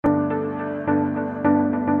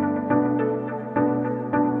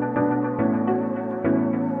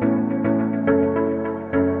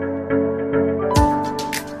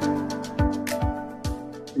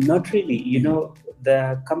Not really.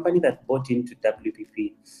 The company that bought into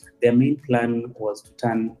WPP, their main plan was to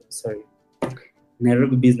turn,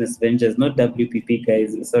 Nairobi Business Ventures, not WPP,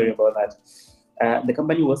 guys. Sorry about that. The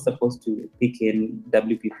company was supposed to pick in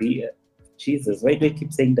WPP. Jesus, why do I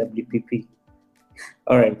keep saying WPP?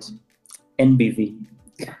 All right, NBV.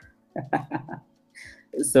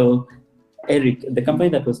 So, Eric, the company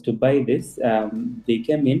that was to buy this, they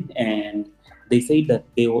came in and they said that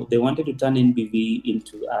they wanted to turn NBV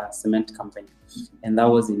into a cement company, and that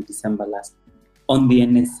was in December last. On the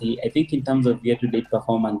NSE, I think in terms of year-to-date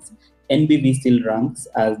performance, NBV still ranks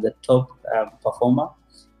as the top performer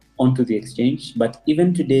onto the exchange. But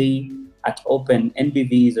even today at open,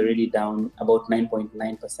 NBV is already down about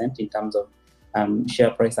 9.9% in terms of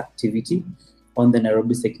share price activity on the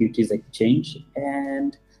Nairobi Securities Exchange.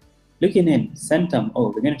 And looking in Centum,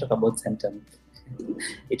 we're going to talk about Centum.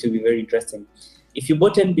 It will be very interesting. If you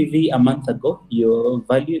bought NBV a month ago, your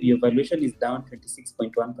valuation is down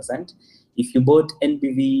 26.1%. If you bought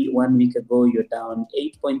NBV 1 week ago, you're down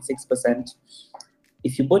 8.6%.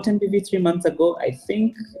 If you bought NBV 3 months ago, I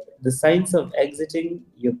think the signs of exiting,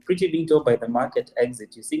 you're pretty being told by the market,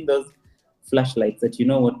 exit. You're seeing those flashlights that,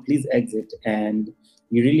 please exit. And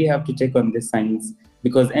you really have to take on these signs,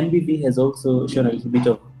 because NBV has also shown a little bit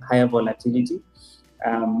of higher volatility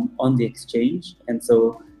on the exchange. And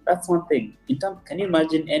so that's one thing. Can you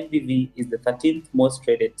imagine NBV is the 13th most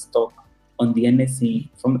traded stock on the NSE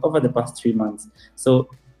from over the past 3 months? So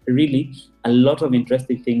really, a lot of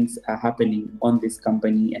interesting things are happening on this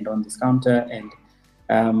company and on this counter.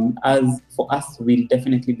 And as for us, we'll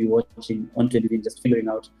definitely be watching on NBV and just figuring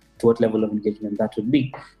out to what level of engagement that would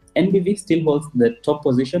be. NBV still holds the top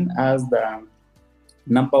position as the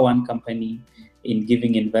 #1 company in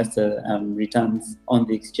giving investor returns on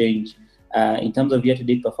the exchange. In terms of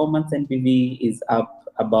year-to-date performance, NBV is up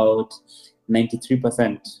about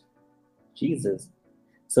 93%. Jesus.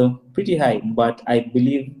 So pretty high, but I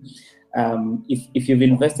believe if you've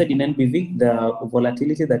invested in NBV, the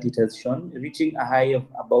volatility that it has shown, reaching a high of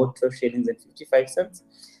about 12 shillings and 55 cents,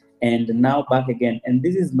 and now back again. And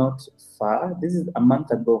this is not far. This is a month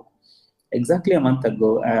ago, exactly a month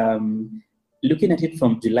ago. Looking at it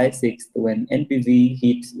from July 6th, when NBV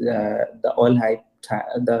hit the all-high,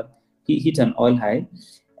 hit an all-high,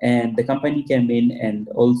 and the company came in, and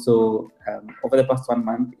also over the past 1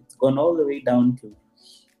 month, it's gone all the way down to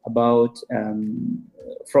about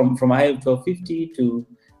from a high of 12.50 to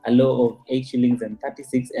a low of 8 shillings and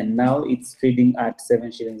 36, and now it's trading at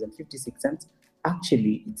 7 shillings and 56 cents.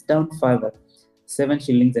 Actually, it's down further, 7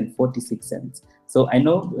 shillings and 46 cents. So I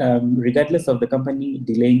know, regardless of the company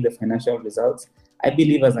delaying the financial results, I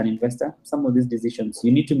believe as an investor, some of these decisions,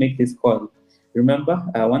 you need to make this call. Remember,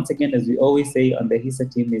 once again, as we always say on the HISA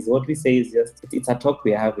team, is what we say is just, it's a talk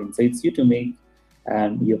we're having. So it's you to make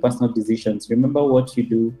your personal decisions. Remember what you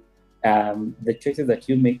do, the choices that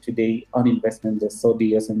you make today on investment, just so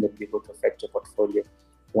the and that be able to affect your portfolio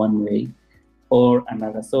one way or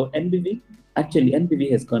another. So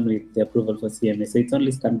NBV has gone with the approval for CMA. So it's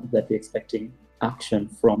only Standard that we're expecting action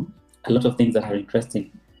from. A lot of things that are interesting.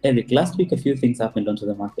 Eric, last week, a few things happened onto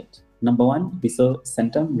the market. Number one, we saw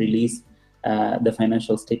Centum release the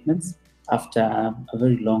financial statements after a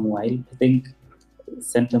very long while. I think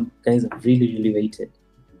Centum guys have really waited.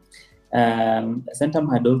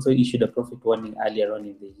 Centum had also issued a profit warning earlier on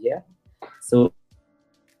in the year. So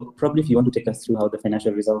probably if you want to take us through how the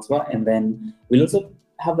financial results were, and then we'll also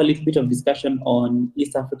have a little bit of discussion on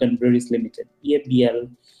East African Breweries Limited. EABL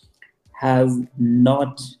has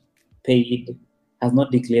not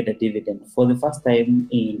declared a dividend for the first time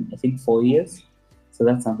in, I think, 4 years. So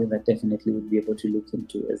that's something that definitely we'll be able to look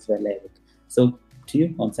into as well, Eric. So to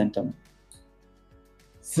you on Centum.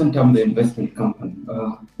 Centum, the investment company.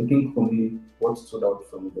 I think for me, what stood out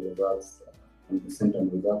from the results, from the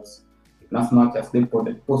Centum results, in as much as they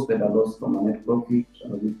posted a loss from a net profit,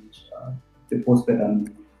 which they posted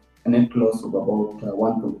a net loss of about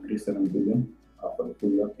 1.37 billion for the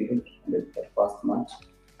full year period, and that first March,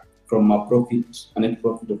 from a net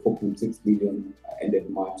profit of 4.6 billion ended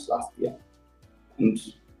March last year. And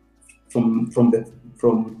from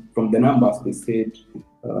the numbers, they said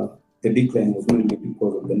the decline was mainly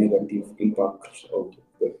because of the negative impact of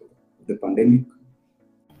the pandemic.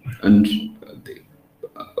 And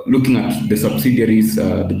looking at the subsidiaries,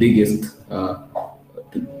 the biggest,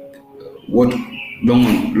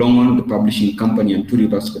 Longhorn, the publishing company, and Two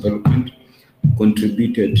Rivers Development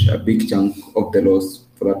contributed a big chunk of the loss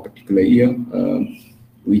for that particular year,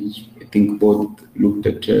 which I think both looked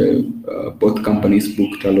at, both companies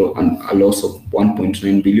booked a loss of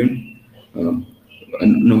 1.9 billion.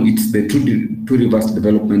 And no, it's the Two Rivers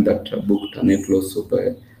Development that booked a net loss of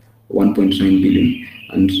 1.9 billion.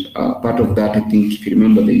 And part of that, I think, if you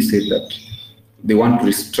remember, they said that they want to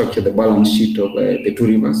restructure the balance sheet of the two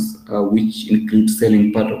rivers, which includes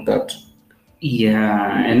selling part of that.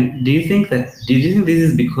 Yeah, and do you think this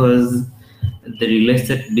is because the real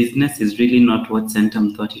estate business is really not what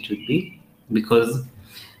Centum thought it would be? Because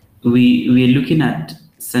we're looking at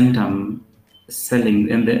Centum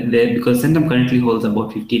selling, and because Centum currently holds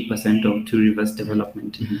about 50% of Two Rivers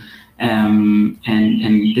development, and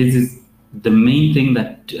this is the main thing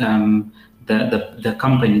that the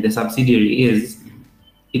company, the subsidiary, is.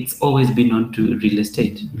 It's always been on to real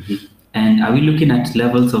estate. And are we looking at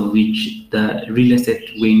levels of which the real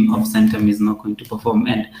estate wing of Centum is not going to perform?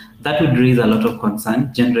 And that would raise a lot of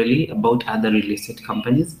concern generally about other real estate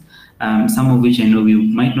companies, some of which I know we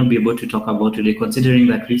might not be able to talk about today, considering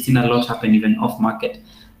that we've seen a lot happen even off market.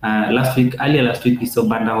 Earlier last week, we saw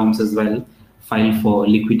Banda Homes as well file for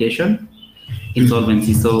liquidation,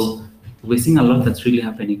 insolvency. So we're seeing a lot that's really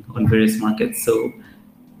happening on various markets. So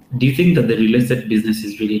do you think that the real estate business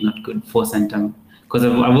is really not good for Centum? Because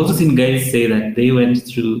I've also seen guys say that they went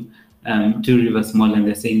through Two Rivers Mall and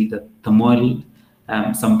they're saying that the mall,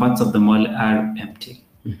 some parts of the mall are empty.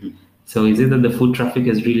 So is it that the foot traffic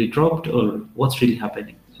has really dropped, or what's really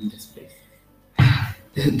happening in this place?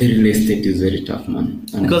 The real estate is very tough, man.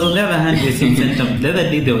 Because on the other hand, we're seeing Centum. The other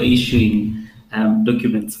day they were issuing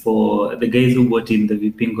documents for the guys who bought in the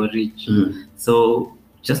Vipingo Ridge. So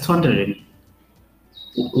just wondering,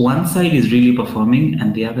 one side is really performing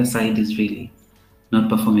and the other side is really not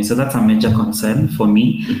performing. So that's a major concern for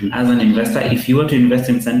me as an investor. If you were to invest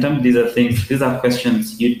in Centum, these are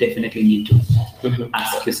questions you definitely need to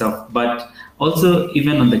ask yourself. But also,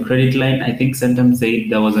 even on the credit line, I think Centum said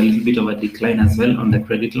there was a little bit of a decline as well on the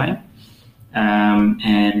credit line.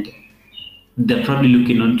 And they're probably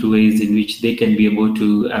looking onto ways in which they can be able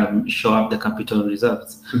to show up the capital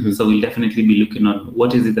reserves. So we'll definitely be looking on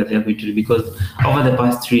what is it that they're going to do, because over the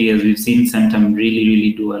past 3 years, we've seen Centum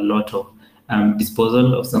really do a lot of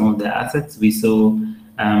disposal of some of their assets. We saw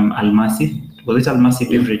Almasi. Was it Almasi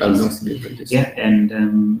Beverages? Almasi Beverages. Yeah, and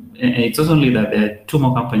it's also only that there are two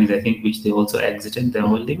more companies, I think, which they also exited their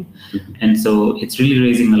holding. And so it's really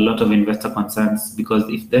raising a lot of investor concerns, because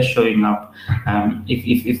if they're showing up,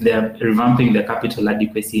 if they're revamping their capital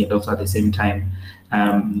adequacy and also at the same time,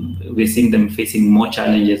 we're seeing them facing more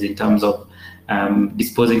challenges in terms of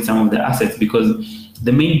disposing some of their assets, because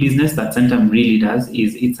the main business that Centum really does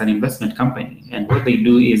is it's an investment company. And what they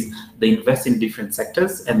do is they invest in different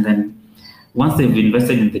sectors, and then once they've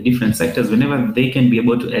invested in the different sectors, whenever they can be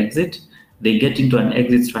able to exit, they get into an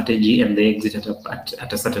exit strategy and they exit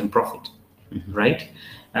at a certain profit, right?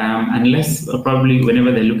 Unless probably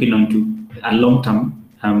whenever they're looking onto a long-term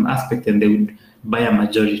aspect, then they would buy a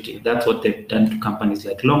majority. That's what they've done to companies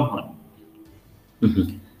like Longhorn.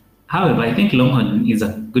 However, I think Longhorn is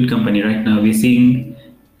a good company right now. We're seeing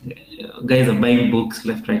guys are buying books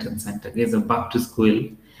left, right, and center. Guys are back to school.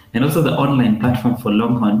 And also the online platform for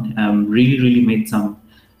Longhorn really made some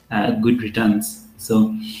good returns.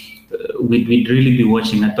 So we'd really be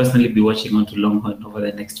watching. I'd personally be watching onto Longhorn over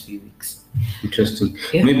the next few weeks. Interesting.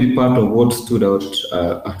 Yeah. Maybe part of what stood out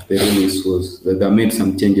at the release was that they made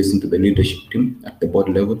some changes into the leadership team at the board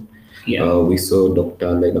level. Yeah. We saw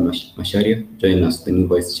Dr. Laila Masharia join as the new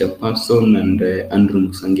vice chairperson, and Andrew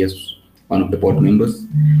Musangi as one of the board members.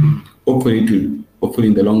 Hopefully in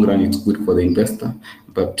the long run, it's good for the investor.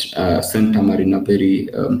 But Centum are in a very,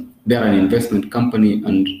 they're an investment company,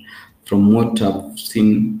 and from what I've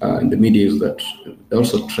seen in the media is that they're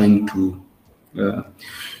also trying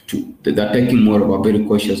they're taking more of a very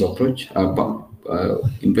cautious approach about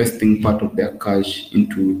investing part of their cash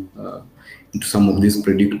into some of these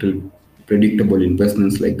predictable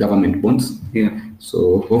investments like government bonds. Yeah.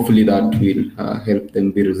 So hopefully that will help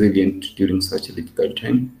them be resilient during such a difficult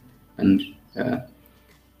time. And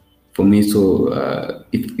for me, so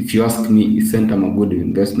if you ask me, is Centum a good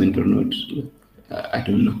investment or not? I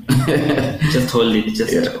don't know. Just hold it.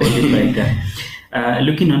 Hold it like that.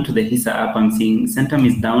 Looking onto the HISA app, I'm seeing Centum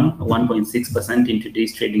is down 1.6% in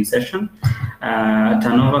today's trading session.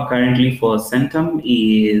 Turnover currently for Centum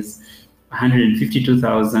is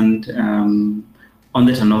 152,000 on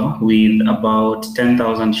the turnover, with about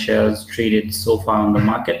 10,000 shares traded so far on the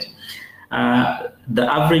market. The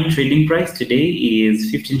average trading price today is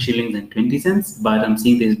 15 shillings and 20 cents, but I'm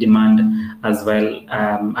seeing there's demand as well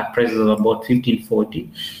at prices of about 15.40.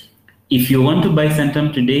 If you want to buy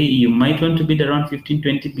Centum today, you might want to bid around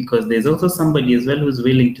 15.20, because there's also somebody as well who's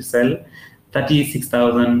willing to sell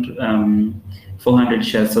 36,400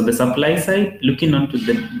 shares. So the supply side, looking onto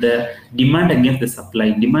the demand against the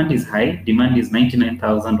supply, demand is high. Demand is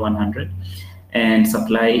 99,100. and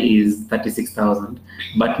supply is 36,000.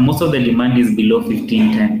 But most of the demand is below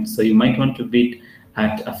 1510. So you might want to bid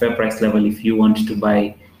at a fair price level if you want to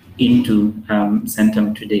buy into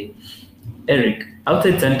Centum today. Eric,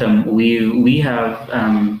 outside Centum, we have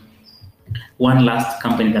one last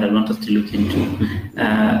company that I want us to look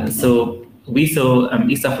into. So we saw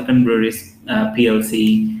East African Breweries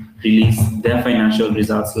PLC release their financial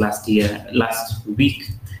results last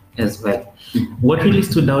week as well. What really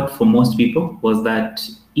stood out for most people was that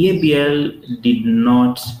EABL did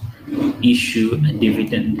not issue a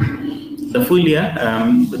dividend. The full year,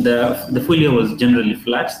 the full year was generally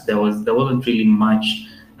flat. There wasn't really much,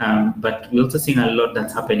 but we're also seeing a lot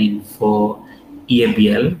that's happening for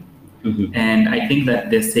EABL. And I think that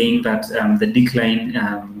they're saying that the decline,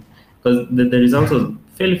 because the result was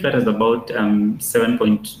fairly flat at about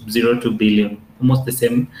 7.02 billion, almost the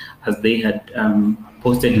same as they had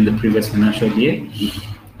posted in the previous financial year.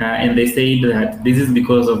 And they say that this is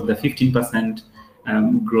because of the 15%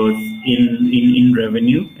 growth in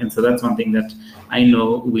revenue. And so that's one thing that I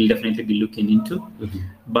know we'll definitely be looking into.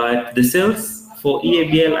 But the sales for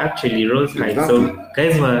EABL actually rose high. So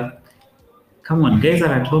guys guys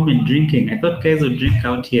are at home and drinking. I thought guys would drink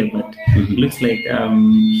out here, but looks like,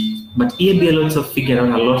 but EABL also figured out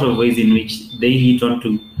a lot of ways in which they hit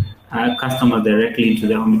onto customers directly into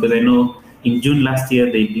their home. Because I know in June last year,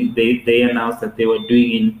 they announced that they were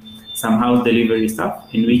doing in some house delivery stuff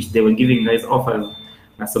in which they were giving guys offers.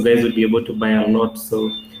 So guys would be able to buy a lot. So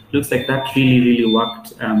looks like that really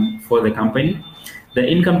worked for the company. The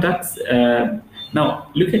income tax, now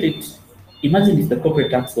look at it. Imagine if the corporate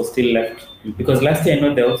tax was still left, because last year I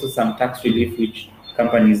know there were also some tax relief which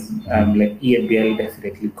companies like EABL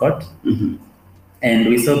definitely got, and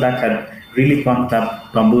we saw that had really pumped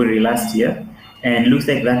up Bamburi last year, and looks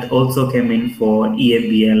like that also came in for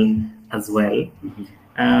EABL as well.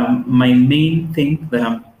 My main thing that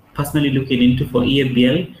I'm personally looking into for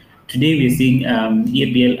EABL today, we're seeing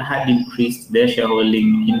EABL had increased their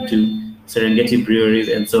shareholding into Serengeti Breweries,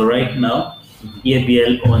 and so right now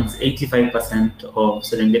EABL owns 85% of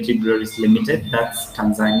Serengeti Breweries Limited, that's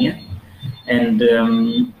Tanzania. And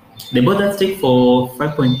they bought that stake for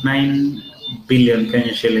 5.9 billion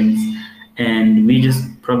Kenya shillings. And we're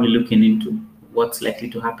just probably looking into what's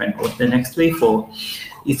likely to happen, what's the next way for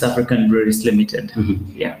East African Breweries Limited.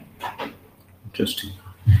 Yeah. Interesting.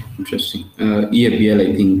 EABL,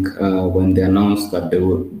 I think, when they announced that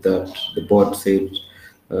the board said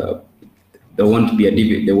there won't be a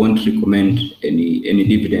dividend, they won't recommend any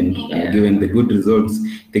dividend, given the good results.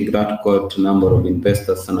 I think that got a number of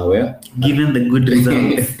investors unaware. Given the good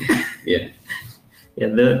results. Yeah,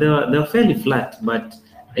 they're fairly flat, but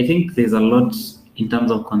I think there's a lot in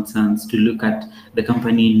terms of concerns to look at the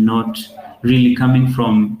company not really coming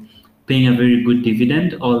from paying a very good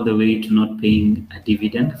dividend all the way to not paying a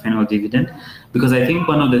dividend, a final dividend. Because I think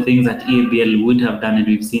one of the things that EABL would have done, and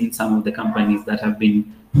we've seen some of the companies that have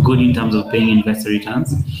been good in terms of paying investor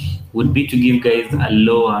returns, would be to give guys a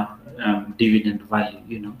lower dividend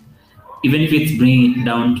value, even if it's bringing it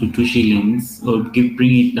down to 2 shillings or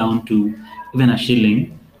bring it down to even a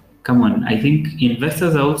shilling. Come on, I think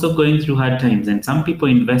investors are also going through hard times, and some people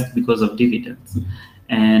invest because of dividends.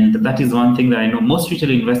 And that is one thing that I know most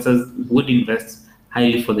retail investors would invest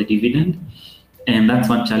highly for the dividend. And that's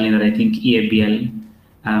one challenge that I think EABL,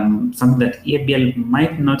 something that EABL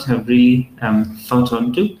might not have really thought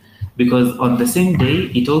onto, because on the same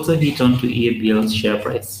day, it also hit onto EABL's share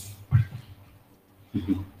price.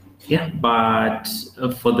 Yeah, but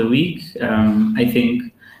for the week, I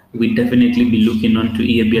think we'd definitely be looking onto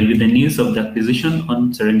EABL with the news of the acquisition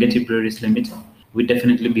on Serengeti Breweries Limited. We'd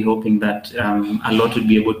definitely be hoping that a lot would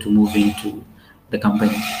be able to move into the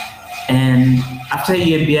company. And after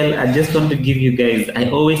EABL, I just want to give you guys, I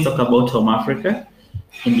always talk about Home Africa.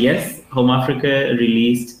 And yes, Home Africa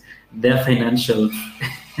released their financials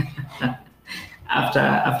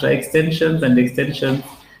after extensions,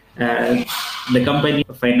 the company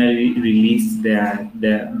finally released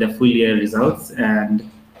their full year results, and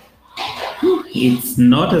it's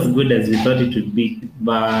not as good as we thought it would be,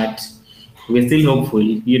 but we're still hopeful,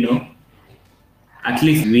 At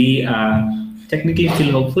least we are technically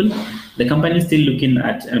still hopeful. The company is still looking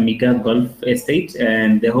at Amiga Golf Estate,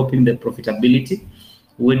 and they're hoping the profitability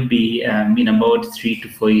would be in about 3 to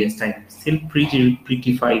 4 years' time. Still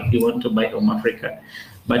pretty far if you want to buy Home Africa.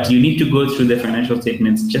 But you need to go through the financial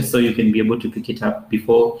statements just so you can be able to pick it up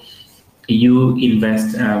before you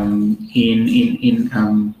invest in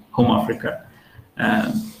Home Africa.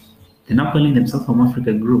 They're now calling themselves Home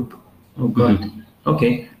Africa Group. Oh, God.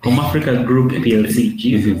 Okay, Home Africa Group PLC.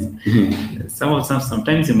 Jesus.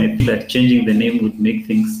 Sometimes you might feel that changing the name would make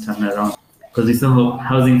things turn around. because we saw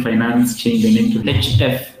Housing Finance change the name to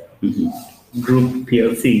HF Group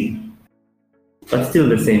PLC, but still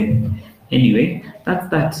the same. Anyway, that's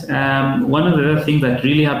that. One of the other things that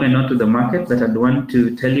really happened onto the market that I'd want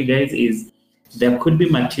to tell you guys is there could be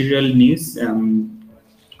material news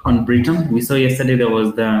on Britain. We saw yesterday there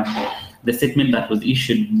was the statement that was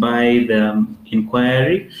issued by the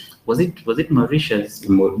inquiry. Was it Mauritius?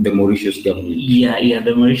 The Mauritius government. Yeah,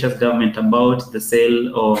 the Mauritius government about the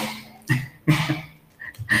sale of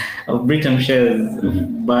of Britain shares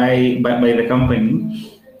by the company.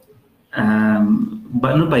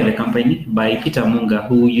 But not by the company, by Peter Munga,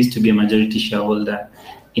 who used to be a majority shareholder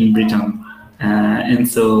in Britain. And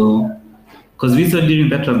so, because we saw during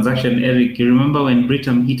that transaction, Eric, you remember when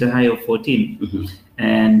Britain hit a high of 14?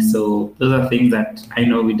 And so those are things that I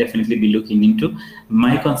know we definitely be looking into.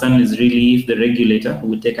 My concern is really if the regulator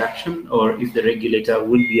would take action, or if the regulator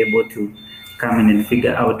would be able to come in and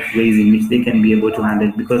figure out ways in which they can be able to handle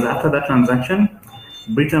it. Because after that transaction,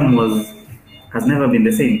 Britain has never been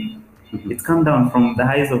the same. It's come down from the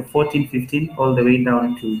highs of 14, 15 all the way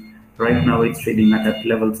down to right now it's trading at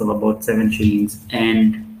levels of about 7 shillings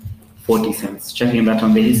and 40 cents. Checking that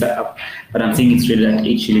on the HISA app, but I'm seeing it's traded at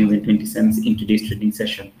 8 shillings and 20 cents in today's trading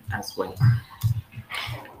session as well.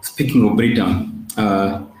 Speaking of Britain,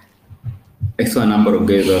 I saw a number of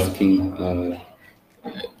guys asking.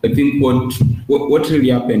 I think what really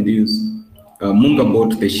happened is Munga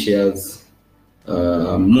bought the shares.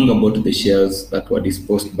 Munga bought the shares that were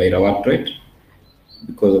disposed by Rawat, right?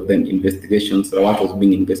 Because of the investigations, Rawat was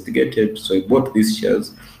being investigated, so he bought these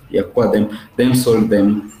shares, he acquired them, then sold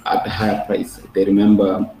them at a higher price. They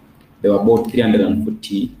remember they were about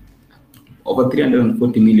over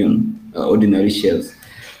 340 million ordinary shares.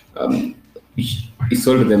 He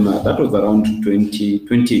sold them, that was around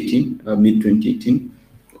 2018, mid-2018,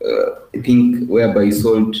 I think, whereby he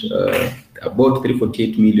sold about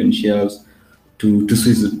 348 million shares to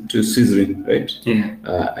Switzerland, right? Yeah.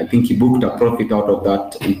 I think he booked a profit out of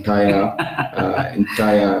that entire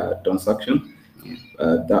transaction.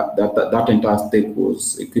 That entire stake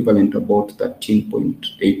was equivalent to about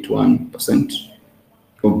 13.81%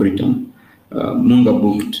 of Britain.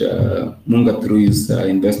 Munga through his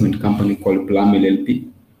investment company called Plum LLP.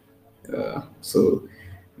 So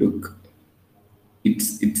look,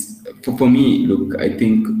 it's for me. Look, I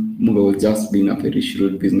think Munga was just being a very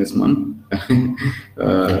shrewd businessman.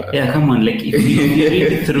 Yeah, come on. Like if you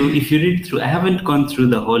read through, I haven't gone through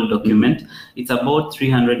the whole document. It's about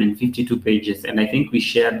 352 pages, and I think we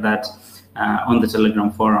shared that on the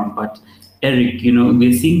Telegram forum. But Eric,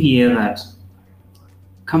 we're seeing here that,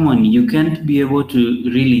 come on, you can't be able to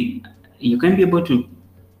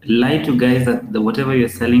lie to guys that whatever you're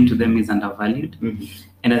selling to them is undervalued,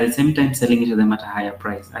 and at the same time selling it to them at a higher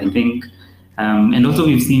price. I think. And also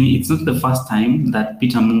we've seen it's not the first time that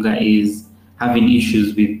Peter Munga is having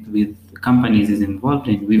issues with companies he's involved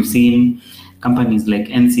in. We've seen companies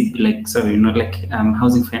like Housing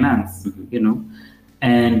Finance,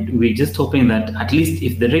 and we're just hoping that at least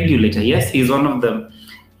if the regulator, yes, he's one of the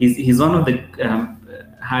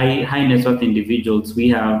high net worth individuals we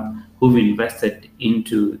have who've invested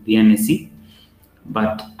into the NSE.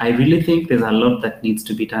 But I really think there's a lot that needs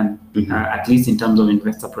to be done, at least in terms of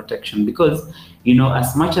investor protection, because,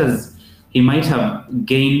 as much as he might have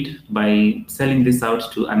gained by selling this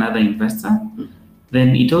out to another investor,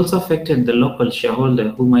 then it also affected the local shareholder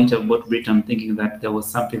who might have bought Britain thinking that there was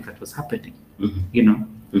something that was happening,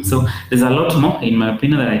 So there's a lot more, in my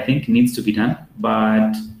opinion, that I think needs to be done.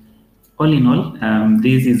 But all in all,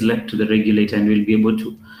 this is left to the regulator, and we'll be able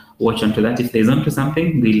to watch onto that. If there's onto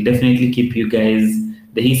something, we'll definitely keep you guys,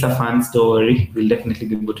 the HISA fan story, we'll definitely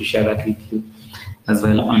be able to share that with you as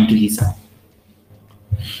well onto HISA.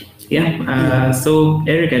 Yeah, so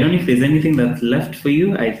Eric, I don't know if there's anything that's left for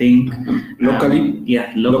you. I think locally,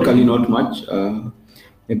 locally not much.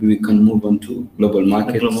 Maybe we can move on to global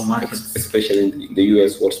markets, especially in the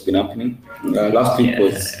US. What's been happening? Last week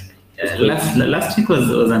was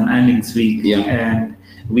an earnings week, and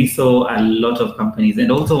we saw a lot of companies. And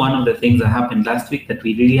also one of the things that happened last week that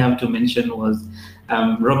we really have to mention was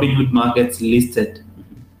Robinhood Markets listed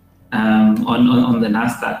on the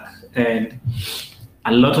NASDAQ, and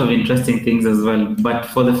a lot of interesting things as well. But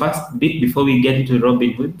for the first bit, before we get into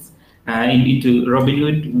Robinhood,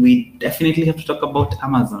 we definitely have to talk about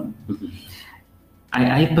Amazon.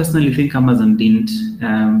 I personally think Amazon didn't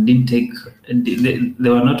take, they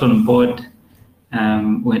were not on board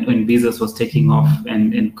when Bezos was taking off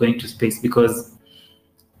and going to space, because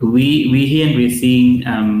we hear and we're seeing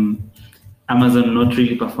Amazon not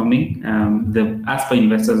really performing as per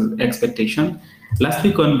investors' expectation. Last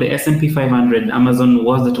week on the S&P 500, Amazon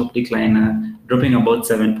was the top decliner, dropping about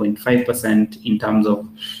 7.5% in terms of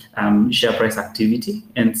share price activity.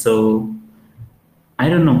 And so, I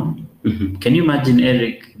don't know. Mm-hmm. Can you imagine,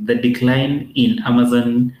 Eric, the decline in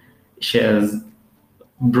Amazon shares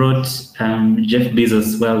brought Jeff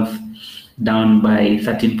Bezos' wealth down by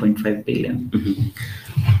 13.5 billion. Mm-hmm.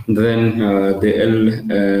 Then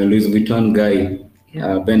the Louis Vuitton guy,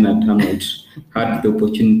 Bernard Arnault, had the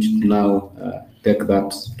opportunity to now take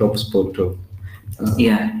that top spot of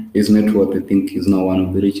his net worth. I think he's now one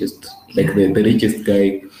of the richest, the richest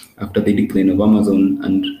guy after the decline of Amazon.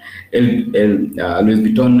 And Louis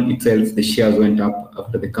Vuitton itself, the shares went up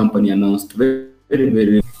after the company announced very,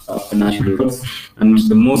 very financial results. And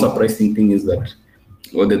the most surprising thing is that,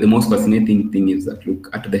 or the most fascinating thing is that, look,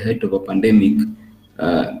 at the height of a pandemic,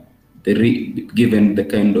 given the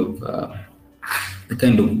kind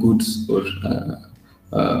of goods or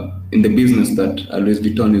in the business that Louis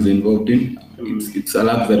Vuitton is involved in, it's a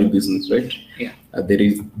luxury business, right? Yeah.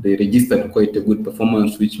 They registered quite a good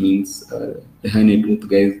performance, which means the high net worth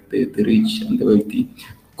guys, the rich and the wealthy,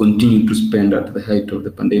 continue to spend at the height of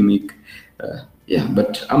the pandemic.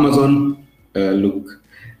 But Amazon, look,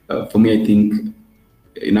 for me, I think,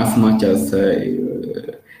 in as much as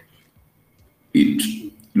the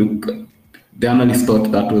analysts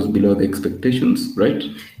thought that was below the expectations, right?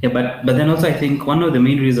 Yeah, but then also I think one of the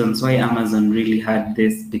main reasons why Amazon really had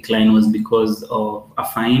this decline was because of a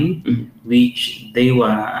fine, which they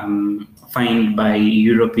were fined by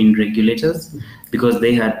European regulators because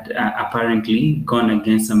they had apparently gone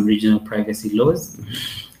against some regional privacy laws.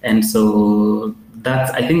 And so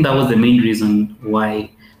I think that was the main reason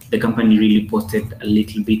why the company really posted a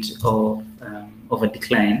little bit of a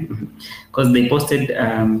decline, because they posted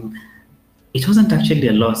it wasn't actually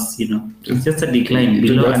a loss, it's just a decline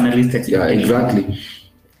below analyst expectations. Yeah, exactly.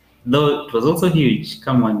 Though it was also huge.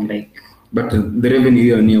 Come on, but the revenue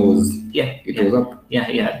year-on-year was was up.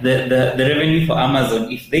 Yeah. The revenue for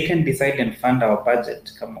Amazon, if they can decide and fund our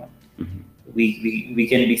budget, come on, we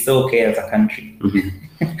can be so okay as a country.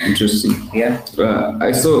 Interesting. Yeah.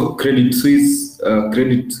 I saw Credit Suisse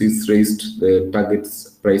raised the target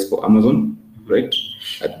price for Amazon, right,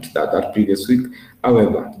 at that previous week.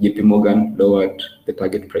 However, JP Morgan lowered the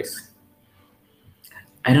target price.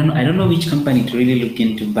 I don't know which company to really look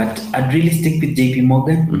into, but I'd really stick with JP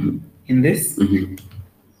Morgan in this.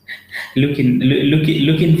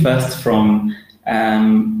 Looking first from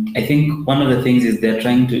I think one of the things is they're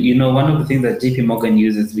trying to, one of the things that JP Morgan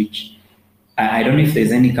uses, which I don't know if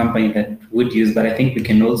there's any company that would use, but I think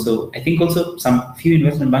also some few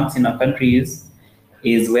investment banks in our country use,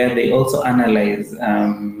 is where they also analyze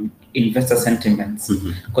investor sentiments.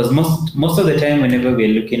 Because most of the time, whenever we're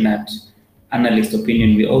looking at analyst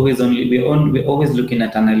opinion, we're always looking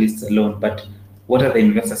at analysts alone. But what are the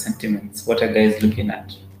investor sentiments? What are guys looking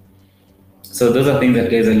at? So those are things that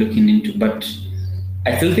guys are looking into. But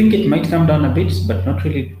I still think it might come down a bit, but not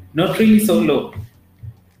really so low.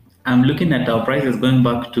 I'm looking at our prices going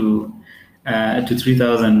back to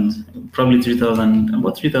 3,000, probably 3,000,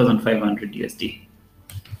 about 3,500 USD.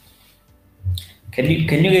 Can you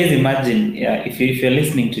guys imagine? If you're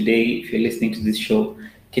listening today, if you're listening to this show,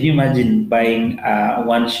 can you imagine buying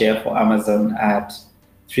one share for Amazon at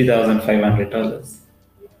 $3,500?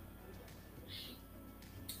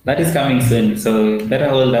 That is coming soon, so better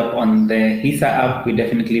hold up on the HISA app. We're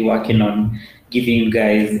definitely working on giving you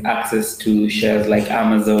guys access to shares like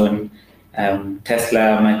Amazon,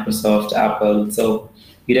 Tesla, Microsoft, Apple. So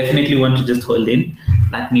you definitely want to just hold in.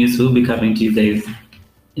 That news will be coming to you guys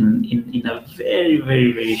in a very,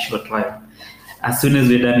 very, very short while. As soon as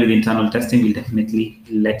we're done with internal testing, we'll definitely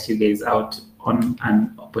let you guys out on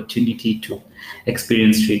an opportunity to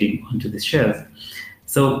experience trading onto these shares.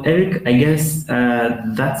 So Eric, I guess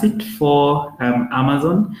that's it for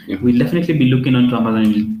Amazon. Yeah. We'll definitely be looking onto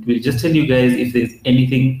Amazon. We'll just tell you guys if there's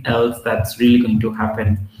anything else that's really going to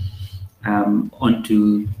happen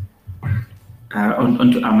onto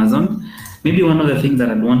Amazon. Maybe one of the things that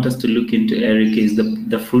I'd want us to look into, Eric, is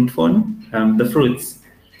the fruit phone, the fruits,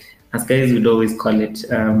 as guys would always call it.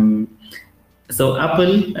 So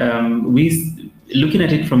Apple, we looking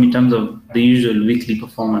at it from in terms of the usual weekly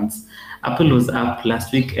performance. Apple was up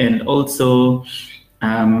last week, and also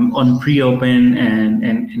on pre-open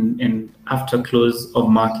and after close of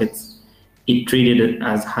markets, it traded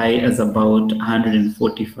as high as about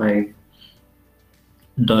 $145.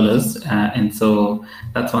 And so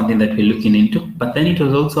that's one thing that we're looking into. But then it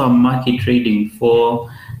was also a market trading for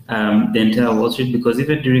the entire Wall Street, because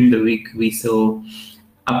even during the week we saw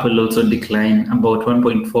Apple also declined about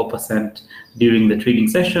 1.4% during the trading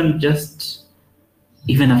session, just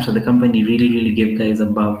even after the company really gave guys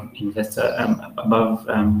above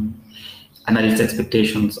analyst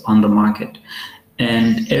expectations on the market.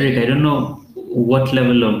 And Eric, I don't know what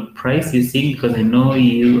level of price you're seeing, because I know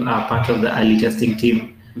you are part of the early testing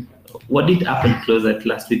team. What did Apple close at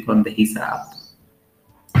last week on the HISA app?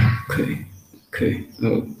 Okay.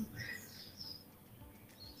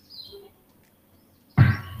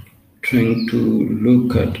 Trying to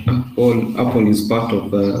look at Apple. Apple is part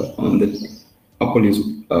of Apple is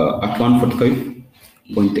at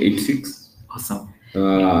 145.86. Awesome.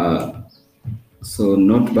 So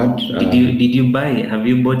not bad. Did you buy? Have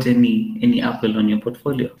you bought any Apple on your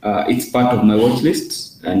portfolio? It's part of my watch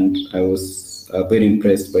list, and I was very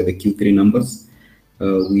impressed by the Q3 numbers,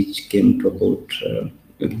 which came to about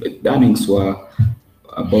the earnings were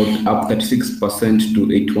about up 36% to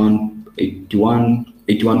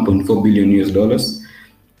 81.4 billion US dollars.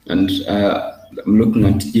 And I'm looking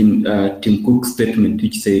at Tim Cook's statement,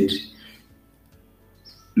 which said,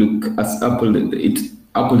 "Look, as Apple,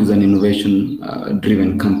 Apple is an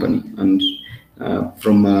innovation-driven company," and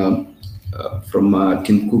from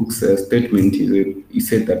Tim Cook's statement, he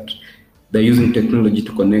said that they're using technology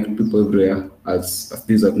to connect people everywhere, as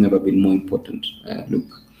these have never been more important. Look,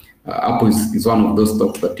 Apple is one of those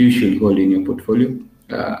stocks that you should hold in your portfolio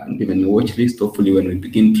and even your watch list. Hopefully, when we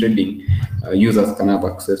begin trading, users can have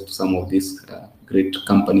access to some of these great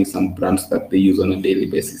companies and brands that they use on a daily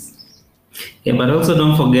basis. Yeah, but also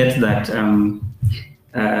don't forget that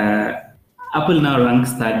Apple now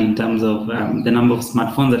ranks third in terms of the number of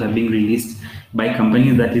smartphones that are being released by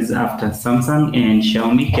companies. That is after Samsung and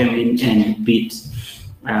Xiaomi came in and beat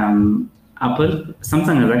Apple.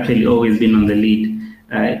 Samsung has actually always been on the lead.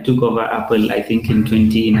 It took over Apple, I think, in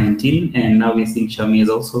 2019, and now we're seeing Xiaomi has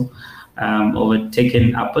also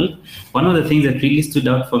overtaken Apple. One of the things that really stood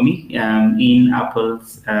out for me in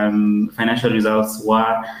Apple's financial results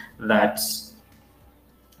were that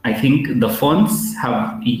I think the phones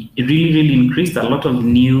have really increased. A lot of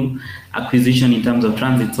new acquisition in terms of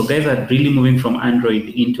transit. So guys are really moving from Android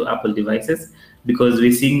into Apple devices, because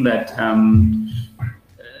we're seeing that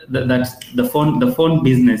that the phone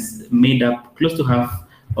business made up close to half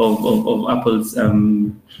of Apple's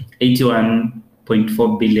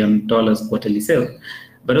 $81.4 billion quarterly sales.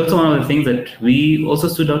 But also one of the things that we also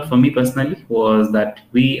stood out for me personally was that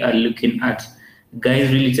we are looking at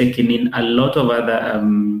guys really taking in a lot of other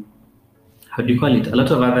a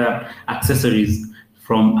lot of other accessories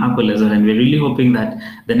from Apple as well. And we're really hoping that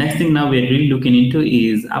the next thing now we're really looking into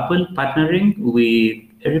is Apple partnering with,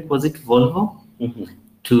 Eric, was it Volvo? Mm-hmm.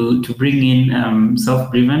 To bring in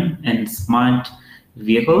self-driven and smart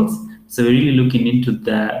vehicles. So we're really looking into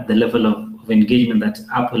the level of engagement that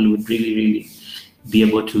Apple would really be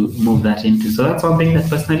able to move that into. So that's one thing that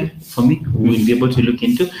personally, for me, we'll be able to look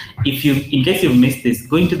into. In case you've missed this,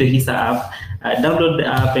 go into the HISA app, download the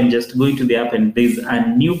app and just go into the app, and there's a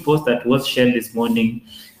new post that was shared this morning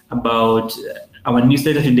about our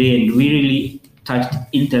newsletter today, and we really touched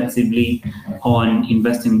intensively on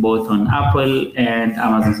investing both on Apple and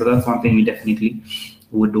Amazon. So that's one thing we definitely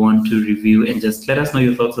would want to review, and just let us know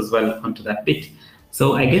your thoughts as well onto that bit.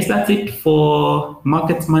 So I guess that's it for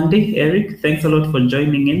Markets Monday. Eric, thanks a lot for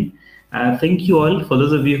joining in. Thank you all for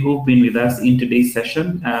those of you who've been with us in today's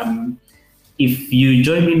session. If you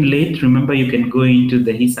joined in late, remember you can go into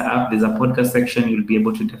the HISA app. There's a podcast section. You'll be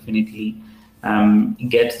able to definitely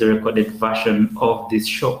get the recorded version of this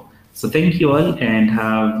show. So thank you all, and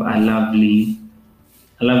have a lovely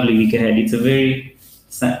week ahead. It's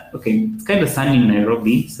it's kind of sunny in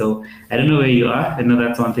Nairobi, so I don't know where you are. I know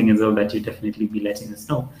that's one thing as well that you definitely be letting us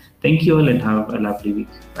know. Thank you all, and have a lovely week.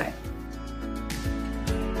 Bye.